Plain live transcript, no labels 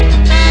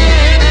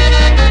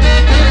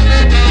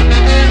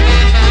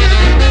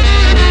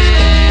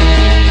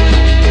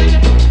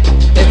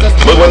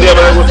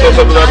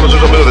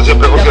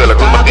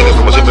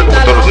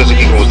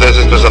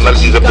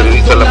Análisis de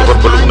Periodistas, la mejor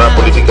columna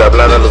política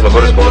hablada, los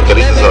mejores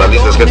comentaristas,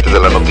 analistas, gente de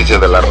la noticia,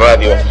 de la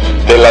radio,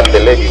 de la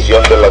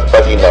televisión, de las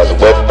páginas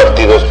web,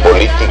 partidos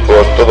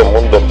políticos, todo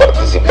mundo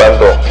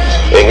participando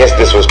en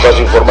este su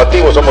espacio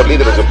informativo. Somos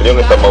líderes de opinión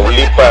en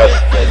Tamaulipas.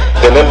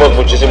 Tenemos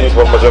muchísima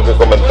información que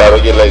comentar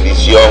hoy en la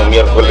edición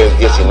miércoles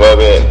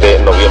 19 de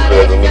noviembre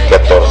de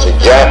 2014.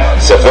 Ya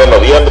se fue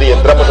noviembre y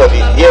entramos a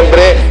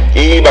diciembre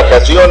y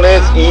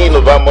vacaciones y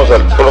nos vamos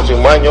al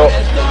próximo año,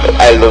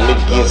 al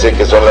 2015,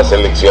 que son las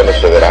elecciones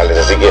federales.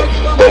 Así que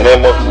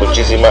tenemos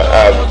muchísima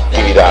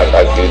actividad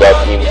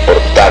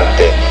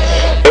importante.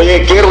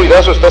 Oye, qué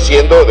ruidazo está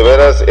haciendo de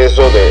veras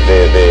eso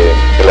de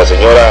la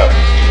señora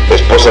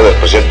esposa del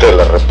presidente de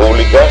la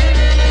República.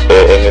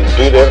 En el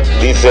Twitter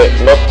dice: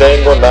 no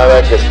tengo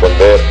nada que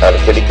esconder,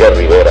 Angélica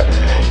Rivera.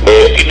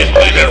 ¿Tiene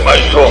Twitter,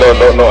 maestro?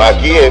 No,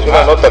 aquí es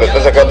una nota, le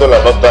está sacando la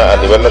nota a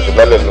nivel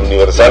nacional, el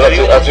Universal,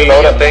 hace una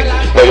hora.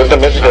 No, yo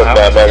también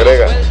me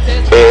agrega.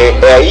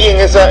 Ahí en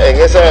esa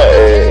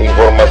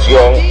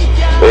información,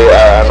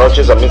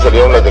 anoche también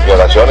salieron las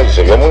declaraciones y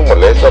se vio muy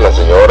molesta la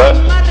señora,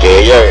 que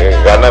ella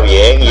gana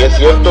bien, y es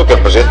cierto que el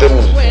presidente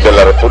de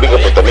la República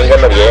pues también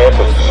gana bien,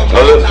 pues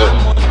no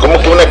le... ¿Cómo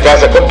que una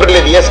casa?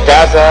 Cómprele 10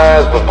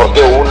 casas, pues ¿por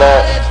qué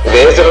una?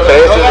 De ese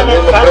precio, del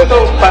mismo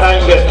precio. Para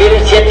invertir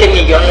en $7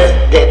 millones.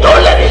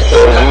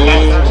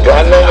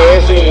 Ganan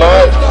eso y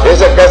más.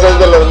 Esa casa es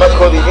de las más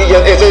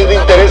jodidillas. Ese es de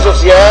interés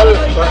social.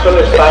 ¿Cuánto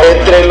les pagan?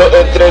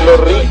 Entre los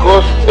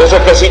ricos,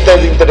 esa casita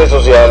es de interés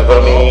social,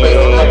 Fermín. No,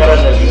 pero no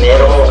agarran el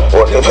dinero.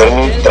 Porque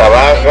Fermín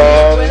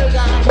trabajan,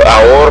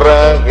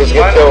 ahorran, es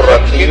gente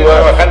ahorrativa.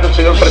 Trabajando el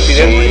señor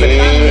presidente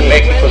de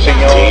México,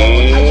 señor.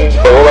 Sí,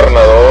 fue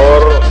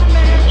gobernador.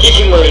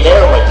 Muchísimo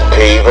dinero, güey.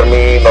 Sí,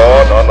 Fermín,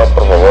 no,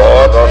 por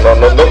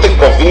favor, no te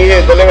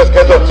confíes, no le hagas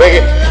caso al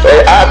PEJE.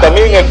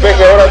 También el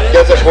PEJE ahora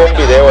ya sacó un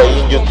video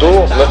ahí en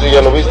YouTube, no sé si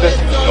ya lo viste.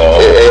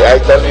 Ahí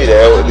está el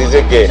video,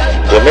 dice que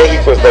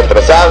México está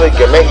atrasado y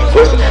que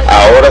México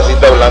ahora sí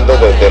está hablando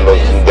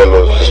de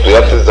los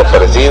estudiantes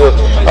desaparecidos,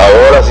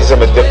 ahora sí se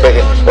metió el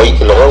PEJE. Oye,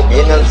 lo veo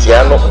bien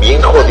anciano, bien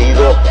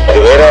jodido, de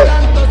veras.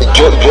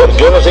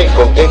 Yo no sé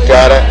con qué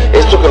cara,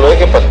 esto que lo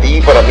deje para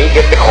ti, para mí,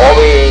 gente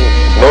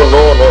joven, no,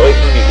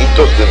 estos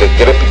viejitos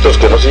decrépitos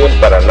que no sirven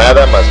para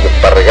nada más que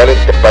para regar el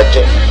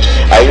tepache.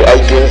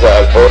 Ahí tienes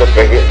al pobre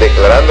PEJE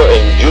declarando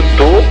en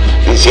YouTube,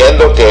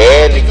 diciendo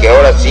que él, y que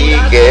ahora sí,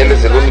 que él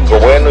es el único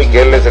bueno, y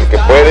que él es el que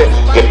puede,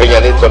 que Peña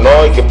Nieto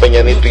no, y que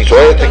Peña Nieto hizo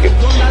esto,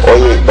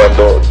 Oye,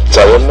 cuando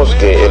sabemos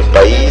que el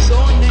país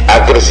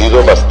ha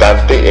crecido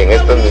bastante en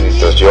esta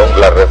administración,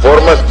 las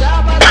reformas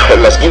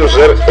las quiso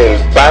hacer el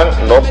PAN,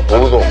 no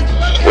pudo,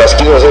 las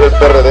quiso hacer el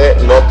PRD,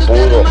 no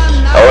pudo,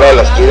 ahora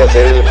las quiere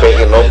hacer el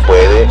PEJE, no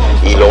puede,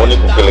 y lo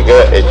único que le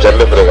queda es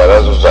echarle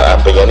fregadazos a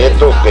Peña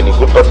Nieto, que ni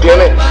culpa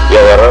tiene, y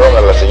agarraron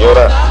a la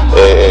señora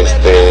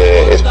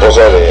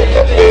esposa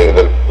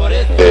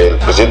del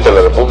presidente de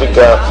la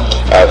República,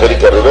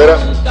 Angélica Rivera,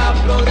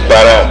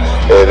 para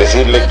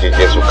decirle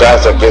que su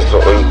casa, que esto,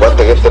 oye,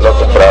 cuánta gente no ha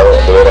comprado,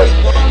 de veras.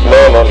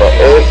 No,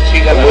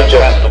 es mucho.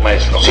 Tanto,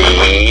 maestro.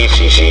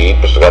 Sí,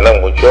 pues ganan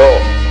mucho.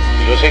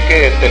 Yo sé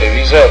que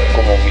Televisa,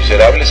 como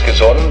miserables que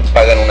son,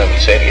 pagan una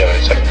miseria,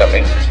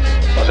 exactamente.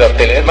 O sea,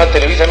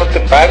 Televisa no te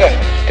paga,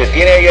 te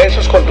tiene ahí a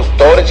esos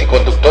conductores y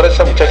conductoras,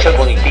 esas muchachas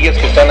bonitillas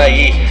que están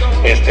ahí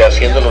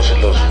haciendo los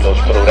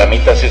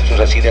programitas estos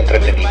así de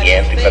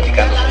entretenimiento y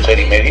platicando su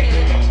serie y media.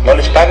 No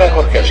les pagan,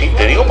 Jorge, así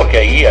te digo, porque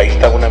ahí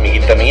está una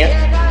amiguita mía,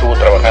 estuvo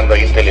trabajando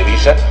ahí en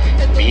Televisa,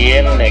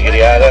 bien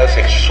negreadas,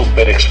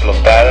 súper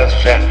explotadas.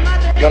 O sea,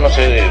 yo no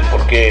sé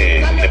por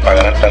qué le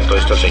pagarán tanto a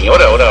esta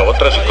señora. Ahora,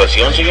 otra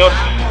situación, señor.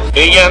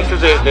 Ella antes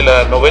de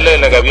la novela de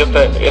La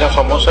Gaviota era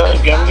famosa,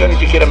 yo ni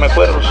siquiera me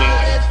acuerdo, sí.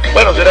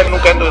 Bueno, será que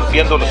nunca ando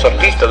viendo los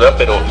artistas, ¿verdad?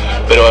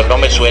 Pero no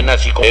me suena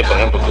así como, por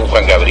ejemplo, que un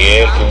Juan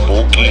Gabriel, que un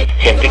Buki,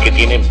 gente que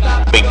tiene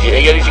 20,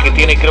 ella dice que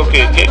tiene, creo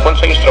que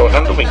 ¿cuántos años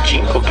trabajando?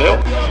 25, creo.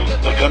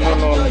 Yo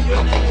no,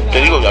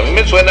 te digo, a mí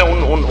me suena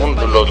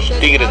los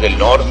Tigres del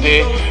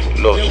Norte,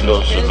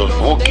 los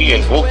Buki,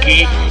 el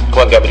Buki,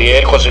 Juan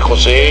Gabriel,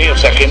 José, o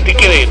sea, gente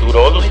que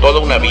duró toda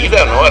una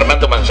vida, ¿no?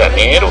 Armando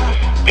Manzanero.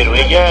 Pero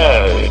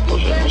ella,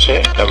 pues no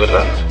sé, la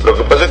verdad. Lo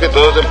que pasa es que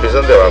todos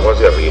empiezan de abajo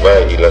hacia arriba,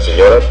 y la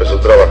señora empezó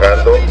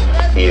trabajando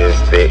y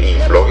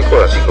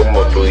lógico, así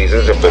como tú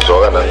dices, empezó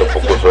ganando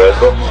poco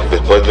sueldo,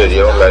 después le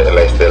dieron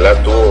la estelar,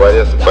 tuvo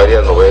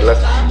varias novelas.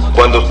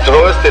 Cuando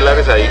entró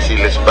estelares ahí sí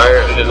les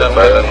pagan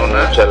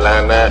mucha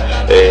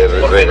lana,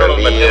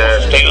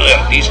 regalías. Estilo de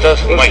artistas,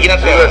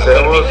 imagínate a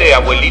Fermín de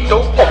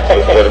abuelito.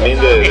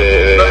 Fermín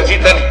de no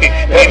necesitan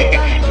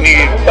ni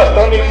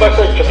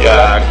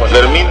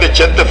Fermín de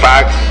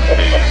Chetefax.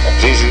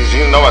 Sí,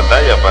 no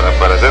batalla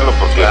para hacerlo,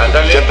 porque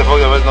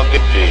Chetefax a veces no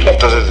tiene.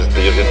 Entonces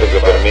yo siento que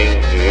Fermín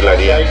sí la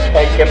haría.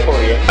 Hay tiempo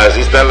bien.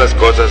 Así están las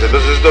cosas.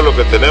 Entonces esto es lo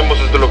que tenemos,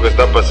 esto es lo que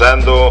está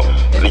pasando.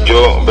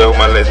 Yo veo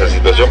mal esa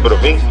situación, pero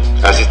en fin,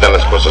 así están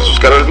las cosas.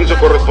 Oscar AVIZO,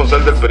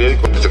 corresponsal del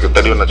periódico,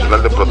 secretario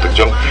nacional de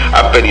protección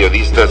a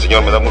periodistas.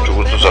 Señor, me da mucho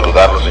gusto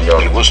saludarlo,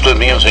 señor. El gusto es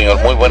mío, señor.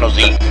 Muy buenos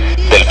días.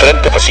 Del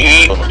Frente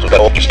Pacífico.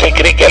 ¿Usted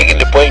cree que a alguien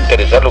le puede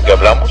interesar lo que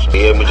hablamos? Sí,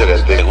 hay mucha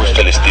gente. Me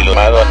gusta el estilo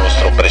amado a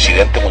nuestro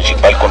presidente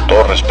municipal, con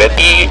todo respeto.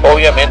 Y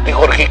obviamente,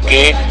 Jorge,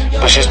 que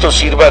pues esto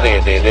sirva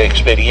de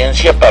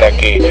experiencia para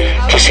que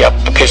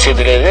se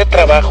le dé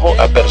trabajo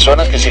a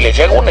personas, que se les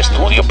haga un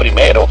estudio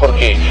primero,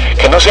 porque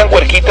que no sean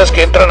huerquitas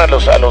que entran a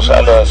las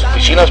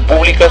oficinas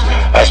públicas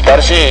a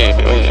estarse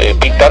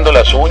pintando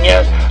las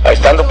uñas,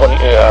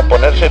 a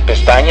ponerse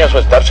pestañas o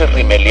a estarse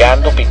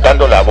rimeleando,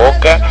 pintando la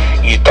boca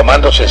y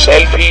tomándose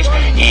selfies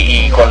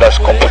y con las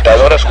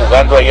computadoras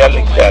jugando ahí a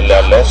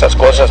esas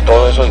cosas,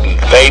 todo eso, el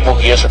Facebook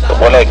y esa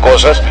bola de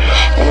cosas.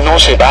 No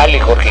se vale,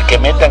 Jorge, que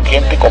metan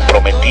gente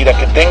comprometida,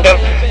 que tengan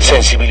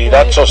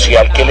sensibilidad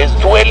social, que les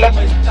duela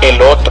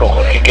el otro,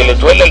 Jorge, que les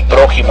duela el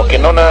prójimo, que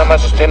no nada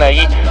más estén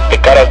ahí de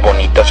caras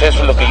bonitas. Eso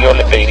es lo que yo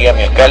le pediría a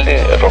mi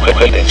alcalde,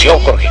 Rogelio. Atención,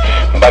 Jorge,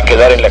 va a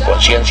quedar en la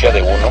conciencia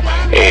de uno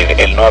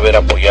el no haber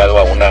apoyado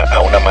a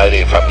una madre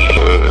de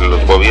familia.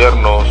 Los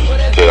gobiernos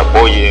que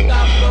apoyen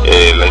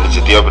la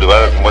iniciativa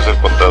privada, como es el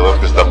contador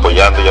que está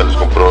apoyando, ya les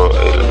compró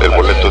el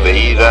boleto de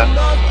ida.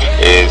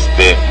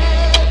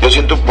 Yo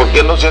siento, ¿por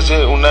qué no se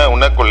hace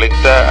una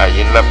colecta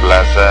ahí en la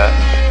plaza,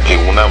 que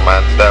una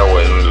manta o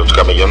en los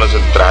camellones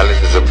centrales,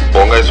 que se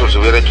ponga eso? Se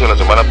hubiera hecho la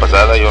semana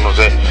pasada, yo no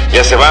sé,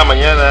 ya se va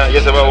mañana,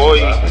 ya se va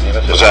hoy,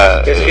 o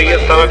sea, es que ella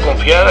estaba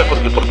confiada,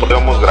 porque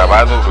hemos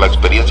grabado la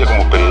experiencia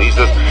como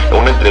periodistas,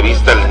 una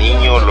entrevista al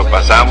niño, lo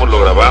pasamos,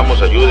 lo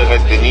grabamos, ayuden a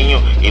este niño,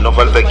 y no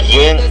falta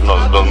quien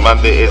nos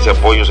mande ese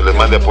apoyo, se les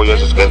mande apoyo a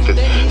esas gentes,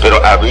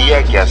 pero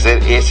había que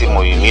hacer ese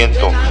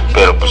movimiento,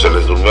 pero pues se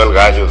les durmió el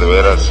gallo, de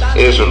veras,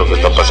 eso es lo que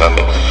está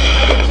pasando.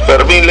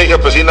 Fermín, LEIJA,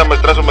 Pesina,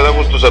 maestrazo, me da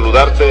gusto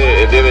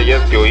saludarte. El día de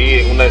ayer te oí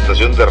en una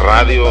estación de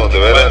radio, de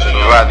veras,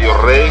 Radio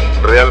Rey,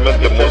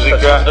 realmente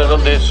música. ¿De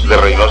dónde es? De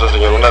Reynosa,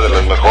 señor, una de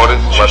las mejores,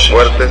 más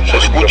fuertes. ¿Se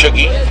escucha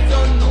aquí?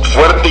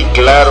 Fuerte y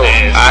claro,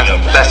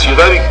 hasta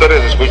Ciudad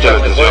Victoria se escucha la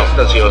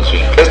estación. Sí.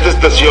 Esta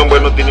estación,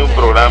 bueno, tiene un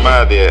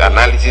programa de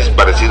análisis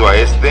parecido a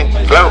este,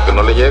 claro que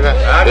no le llega,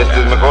 este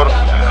es mejor,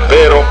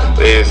 pero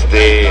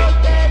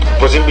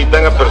pues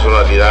invitan a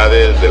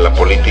personalidades de la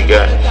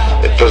política.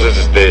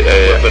 Entonces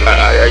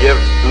ayer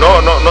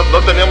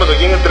no teníamos a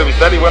quién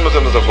entrevistar, y bueno,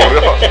 se nos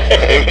ocurrió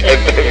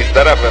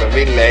entrevistar a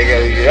Fermín LEIJA.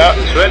 Dije,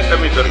 suelta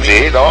mi Fermín.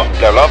 Sí,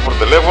 le hablaba por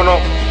teléfono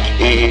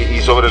y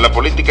sobre la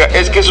política.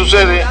 Es que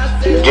sucede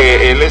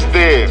que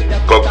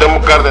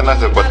Cuauhtémoc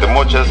Cárdenas, el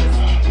Cuatemochas,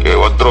 que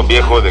otro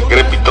viejo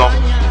decrépito,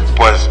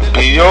 pues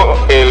pidió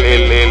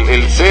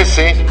el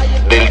cese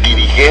del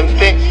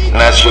dirigente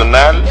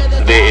nacional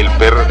del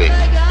PRD.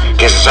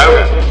 Que se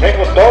salga,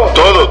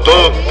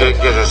 todo que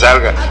se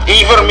salga.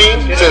 Y Fermín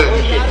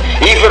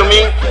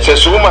se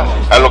suma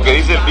a lo que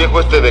dice el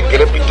viejo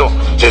decrépito,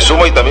 se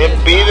suma y también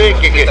pide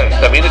que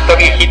también está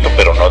viejito,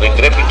 pero no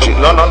decrépito. Sí,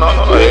 no,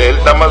 él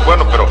está más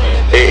bueno, pero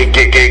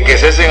que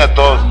cesen a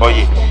todos.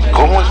 Oye,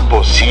 ¿cómo es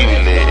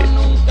posible?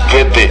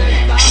 Fíjate,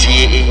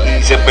 si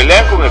se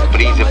pelean con el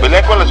PRI, se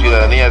pelean con la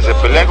ciudadanía, se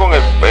pelean con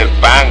el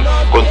PAN,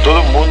 con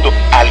todo el mundo,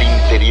 al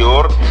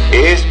interior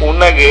es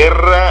una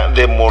guerra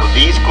de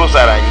mordiscos,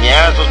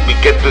 arañazos,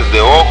 piquetes de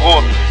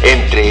ojo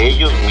entre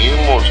ellos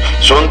mismos.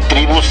 Son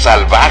tribus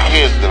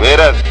salvajes, de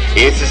veras.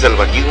 Ese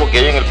salvajismo que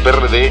hay en el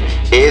PRD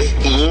es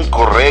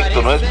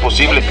incorrecto, no es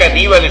posible.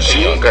 Caníbales,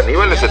 sí,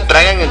 caníbales, se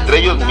tragan entre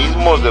ellos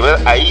mismos, de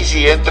veras. Ahí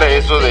sí entra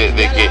eso de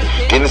que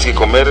tienes que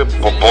comer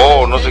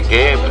popó o no sé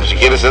qué, pero si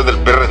quieres ser del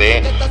PRD.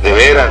 De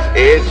veras,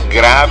 es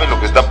grave lo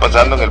que está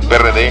pasando en el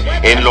PRD.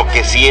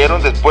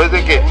 Enloquecieron después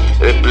de que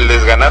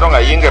les ganaron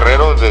ahí en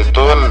Guerrero, de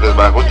todo el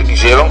desbarajuste que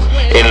hicieron,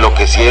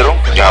 enloquecieron,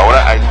 y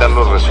ahora ahí están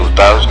los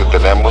resultados que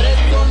tenemos.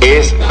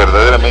 Es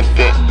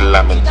verdaderamente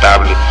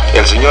lamentable.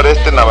 El señor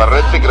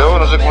Navarrete, creo,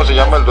 no sé cómo se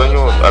llama, el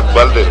dueño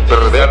actual del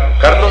PRD,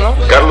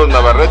 Carlos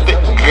Navarrete,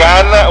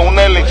 gana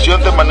una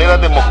elección de manera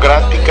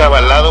democrática,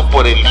 avalado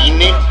por el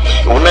INE,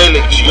 una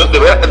elección de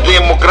verdad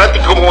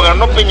democrática, como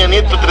ganó Peña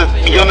Nieto,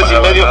 3,5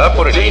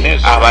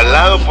 millones,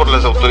 avalado por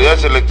las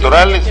autoridades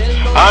electorales.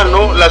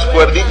 No, las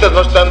cuerditas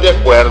no están de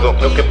acuerdo.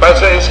 Lo que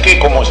pasa es que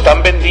como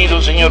están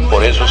vendidos, señor,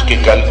 por eso es que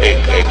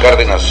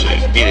Cárdenas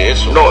pide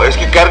eso. No, es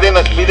que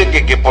Cárdenas pide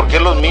que ¿por qué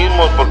los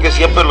mismos? ¿Por qué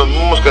siempre los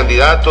mismos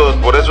candidatos?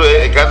 Por eso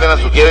Cárdenas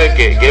sugiere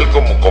que él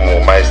como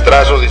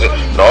maestrazo dice,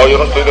 no, yo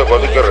no estoy de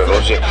acuerdo y que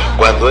renuncie.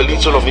 Cuando él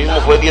hizo lo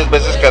mismo, fue 10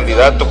 veces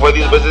candidato, fue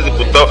 10 veces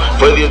diputado,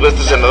 fue 10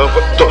 veces senador,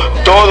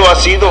 todo ha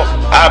sido.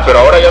 Pero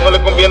ahora ya no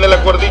le conviene la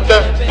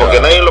cuerdita, porque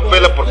nadie lo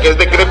pela, porque es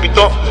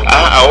decrépito.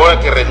 Ahora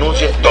que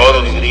renuncie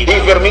todos. Y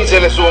Fermín se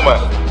le suma.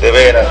 De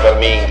veras,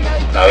 Fermín.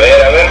 A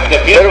ver.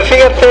 Pero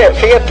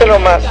fíjate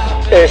nomás,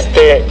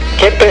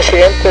 qué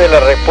presidente de la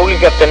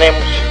República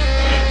tenemos,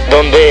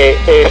 donde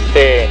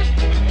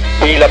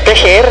y la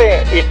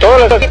PGR y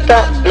toda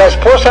la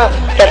esposa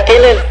la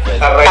tienen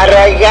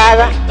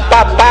arraigada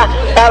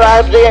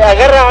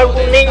agarra a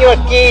algún niño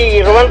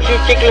aquí robándose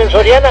un chicle en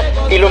Soriana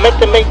y lo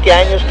meten 20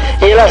 años.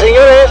 Y la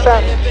señora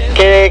esa,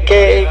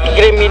 que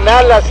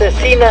criminal,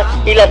 asesina,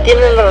 y la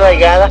tienen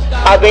arraigada,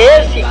 a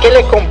ver si que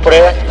le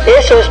comprueba.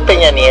 Eso es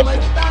Peña Nieto.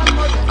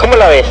 ¿Cómo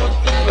la ves?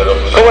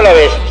 ¿Cómo la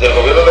ves? Del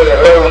gobierno de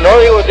Guerrero. Pero no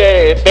digo,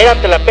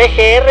 espérate, la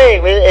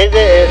PGR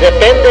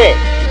depende.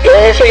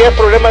 Eso ya es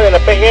problema de la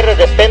PGR,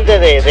 depende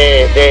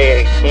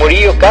de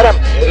Murillo Karam.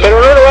 Pero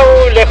no lo vamos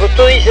muy lejos.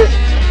 Tú dices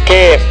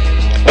que,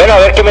 bueno, a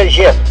ver qué me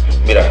decías.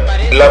 Mira,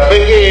 la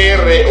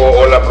PGR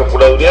o la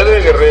Procuraduría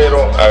de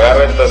Guerrero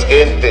agarra a estas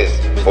gentes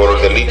por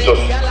delitos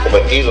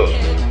cometidos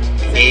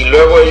y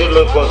luego ellos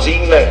los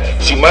consignan.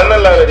 Si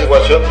mandan la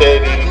averiguación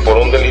débil por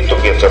un delito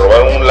que se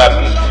robaron un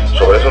lápiz,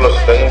 sobre eso los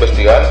están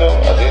investigando,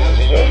 así de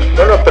sencillo.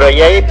 No, pero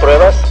ya hay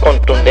pruebas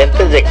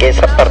contundentes de que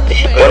esa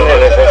participó en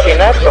el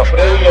asesinato.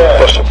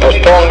 Pues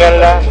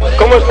pónganla.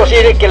 ¿Cómo es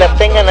posible que la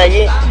tengan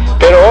allí?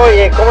 Pero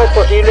oye, ¿cómo es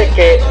posible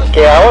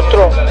que a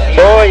otro,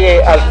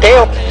 al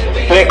Teo,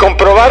 le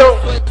comprobaron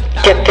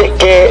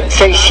que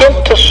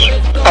 600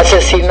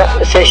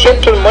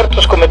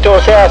 muertos cometió,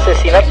 o sea,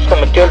 asesinatos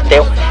cometió el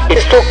Teo? ¿Y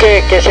es tú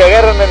que se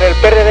agarran en el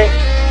PRD?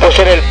 Pues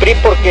en el PRI,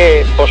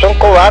 porque pues son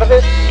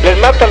cobardes. Les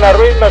matan a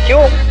Ruiz Maciú,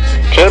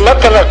 les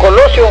matan a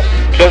Colosio,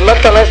 les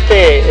matan a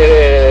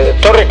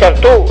Torre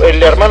Cantú,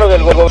 el hermano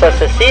del gobierno, se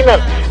asesinan.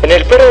 En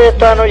el PRD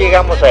todavía no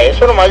llegamos a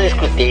eso, nomás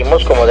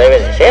discutimos como debe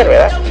de ser,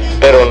 ¿verdad?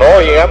 Pero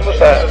no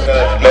llegamos a...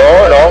 No,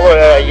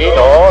 allí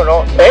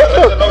no.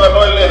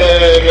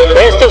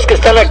 Estos que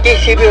están aquí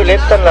sí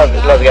violentan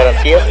las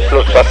garantías,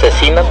 los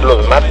asesinan,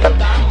 los matan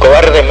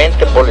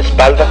cobardemente por la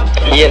espalda.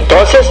 Y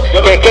entonces,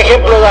 ¿qué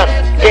ejemplo dan?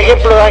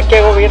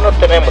 ¿Qué gobierno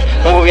tenemos?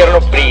 Un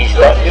gobierno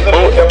priista.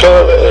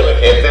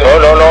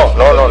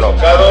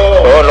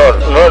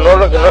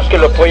 No es que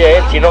lo apoye a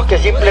él, sino que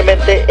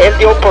simplemente él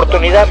dio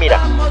oportunidad, mira,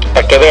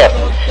 para que veas.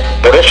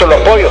 Por eso lo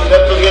apoyo.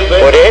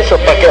 Por eso,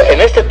 para que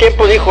en este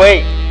tiempo dijo,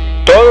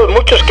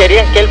 muchos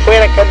querían que él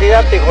fuera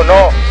candidato, dijo,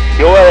 no,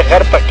 yo voy a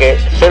dejar para que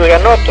se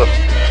ganó otros.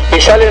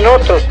 Y salen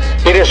otros.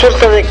 Y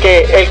resulta de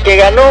que el que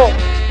ganó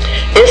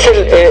es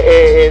el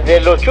de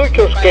los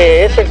chuchos,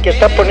 que es el que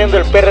está poniendo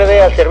el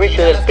PRD al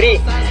servicio del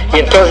PRI. Y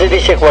entonces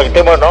dice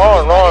Cuauhtémoc,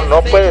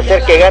 no puede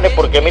ser que gane,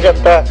 porque mira,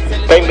 está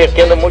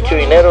invirtiendo mucho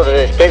dinero de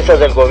despensas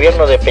del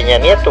gobierno de Peña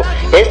Nieto.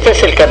 Este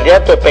es el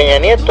candidato de Peña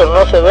Nieto,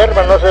 no se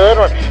duerman.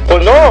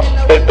 Pues no,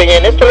 el Peña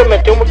Nieto le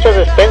metió muchas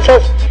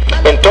despensas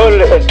en todo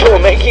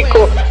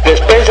México,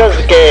 despensas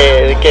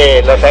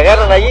que las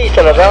agarran allí y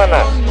se las daban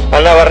a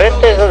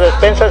Navarrete, esas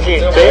despensas, y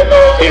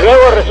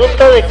luego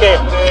resulta de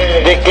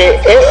que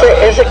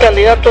ese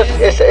candidato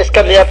es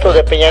candidato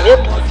de Peña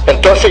Nieto.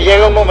 Entonces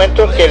llega un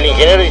momento en que el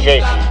ingeniero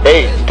dice,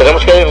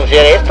 tenemos que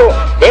denunciar esto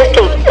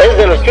es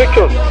de los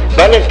chuchos,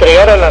 van a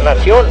entregar a la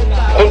nación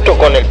junto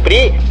con el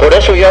PRI. Por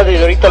eso ya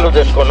desde ahorita los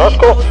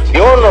desconozco.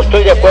 Yo no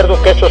estoy de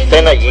acuerdo que esos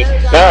estén allí,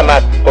 nada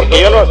más, porque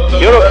yo no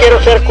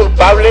quiero ser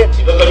culpable.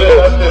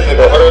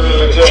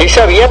 Sí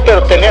sabía,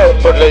 pero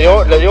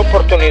le dio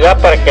oportunidad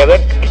para que a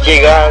ver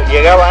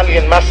llegaba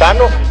alguien más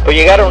sano. Pues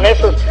llegaron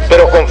esos,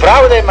 pero con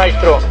fraude,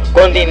 maestro,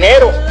 con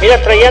dinero. Mira,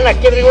 traían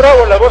aquí en Río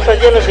Bravo las bolsas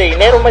llenas de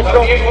dinero,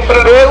 maestro.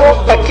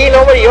 Luego aquí no,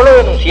 hombre, yo lo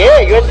denuncié,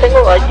 ahí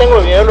tengo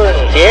el dinero,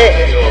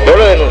 yo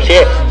lo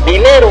denuncié.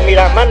 Dinero,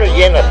 mira, manos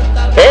llenas,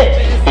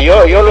 y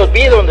yo los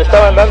vi donde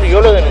estaban dando y yo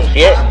lo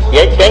denuncié, y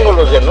ahí tengo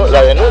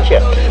la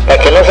denuncia,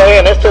 para que no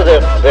salgan estos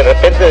de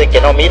repente de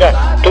que no,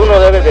 mira, tú no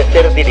debes de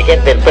ser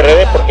dirigente del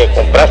PRD porque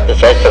compraste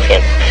a esta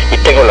gente, y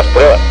tengo las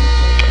pruebas.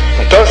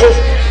 Entonces,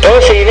 todo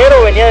ese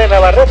dinero venía de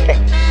Navarrete,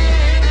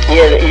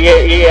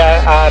 y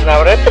a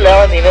Navarrete le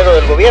daban dinero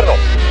del gobierno,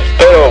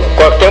 pero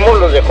Cuauhtémoc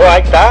los dejó,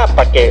 ahí está,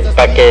 para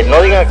que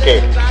no digan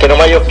que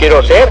nomás yo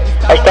quiero ser,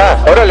 ahí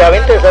está, órale,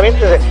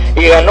 avéntese,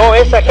 y ganó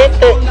esa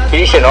gente, y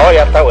dice, no,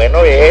 ya está bueno,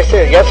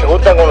 ya se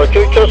juntan con los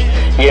chuchos,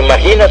 y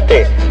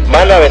imagínate,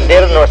 van a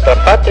vender nuestra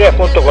patria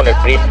junto con el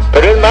PRI,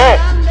 pero es más,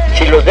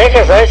 si los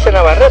dejas a ese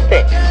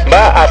Navarrete,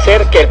 va a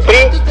hacer que el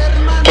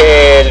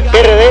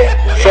PRD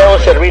sea un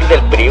servil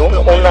del PRI,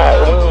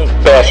 un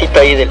pedacito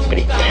ahí del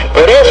PRI.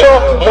 Por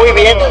eso, muy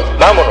bien,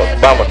 vámonos.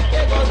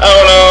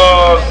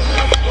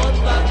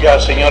 Ya,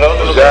 señora,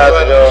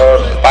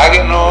 señor.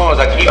 Páguenos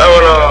aquí.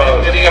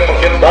 Vámonos. Diga por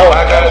qué no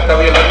paga, está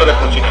violando la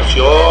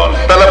Constitución.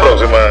 Está la